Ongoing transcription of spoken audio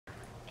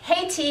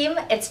Hey team,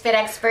 it's Fit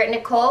Expert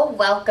Nicole.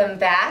 Welcome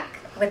back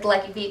with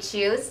Lucky Feet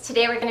Shoes.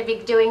 Today we're going to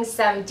be doing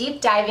some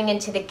deep diving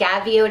into the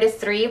Gaviota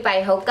 3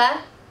 by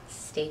HOKA.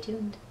 Stay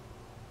tuned.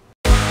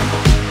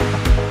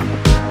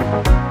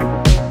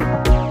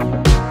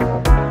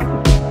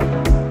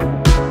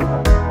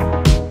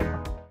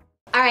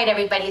 Alright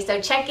everybody,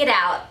 so check it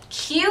out.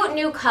 Cute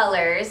new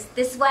colors.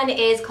 This one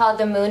is called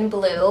the Moon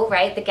Blue,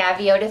 right? The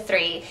Gaviota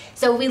 3.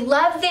 So we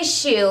love this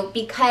shoe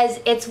because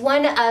it's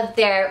one of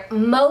their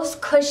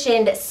most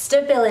cushioned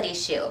stability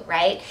shoe,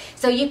 right?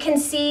 So you can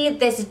see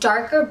this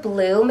darker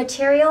blue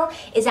material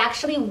is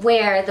actually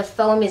where the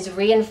foam is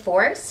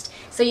reinforced.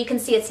 So you can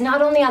see it's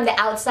not only on the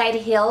outside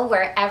heel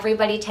where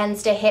everybody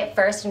tends to hit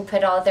first and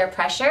put all their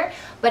pressure,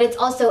 but it's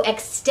also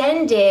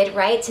extended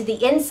right to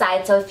the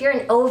inside. So if you're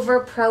an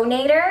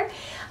overpronator,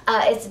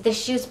 the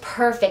shoe's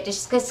perfect.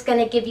 It's just going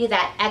to give you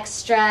that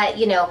extra,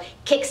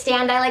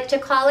 kickstand I like to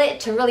call it,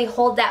 to really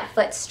hold that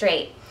foot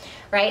straight.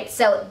 Right?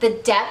 So the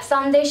depth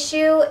on this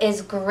shoe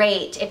is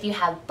great. If you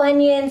have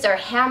bunions or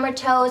hammer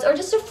toes or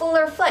just a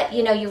fuller foot,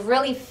 you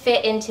really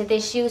fit into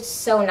this shoe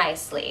so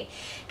nicely.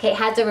 Okay, it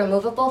has a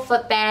removable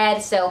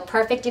footbed, so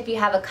perfect if you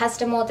have a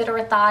custom molded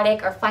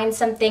orthotic or find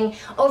something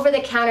over the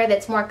counter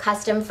that's more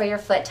custom for your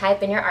foot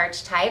type and your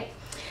arch type.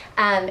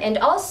 And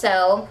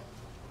also,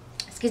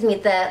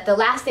 the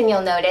last thing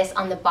you'll notice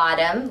on the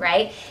bottom,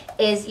 right,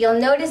 is you'll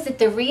notice that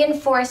the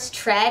reinforced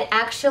tread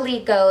actually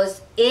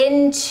goes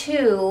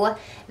into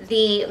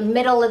the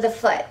middle of the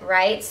foot,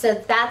 right? So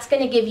that's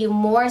going to give you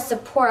more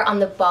support on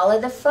the ball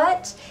of the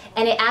foot,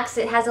 and it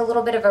has a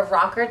little bit of a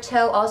rocker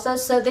toe also,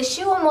 so the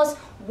shoe almost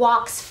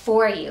walks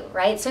for you,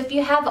 right? So if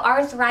you have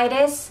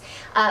arthritis,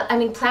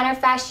 plantar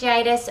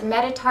fasciitis,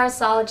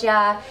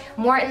 metatarsalgia,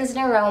 Morton's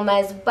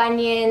neuromas,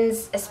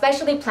 bunions,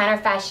 especially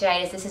plantar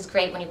fasciitis, this is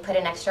great when you put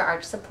an extra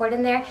arch support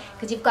in there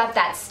because you've got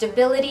that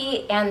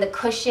stability and the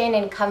cushion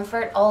and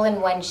comfort all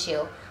in one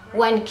shoe,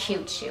 one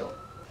cute shoe.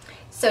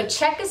 So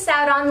check us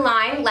out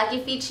online,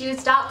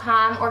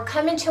 luckyfeetshoes.com, or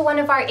come into one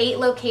of our 8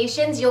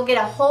 locations. You'll get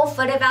a whole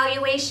foot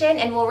evaluation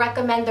and we'll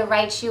recommend the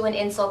right shoe and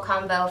insole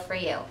combo for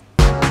you.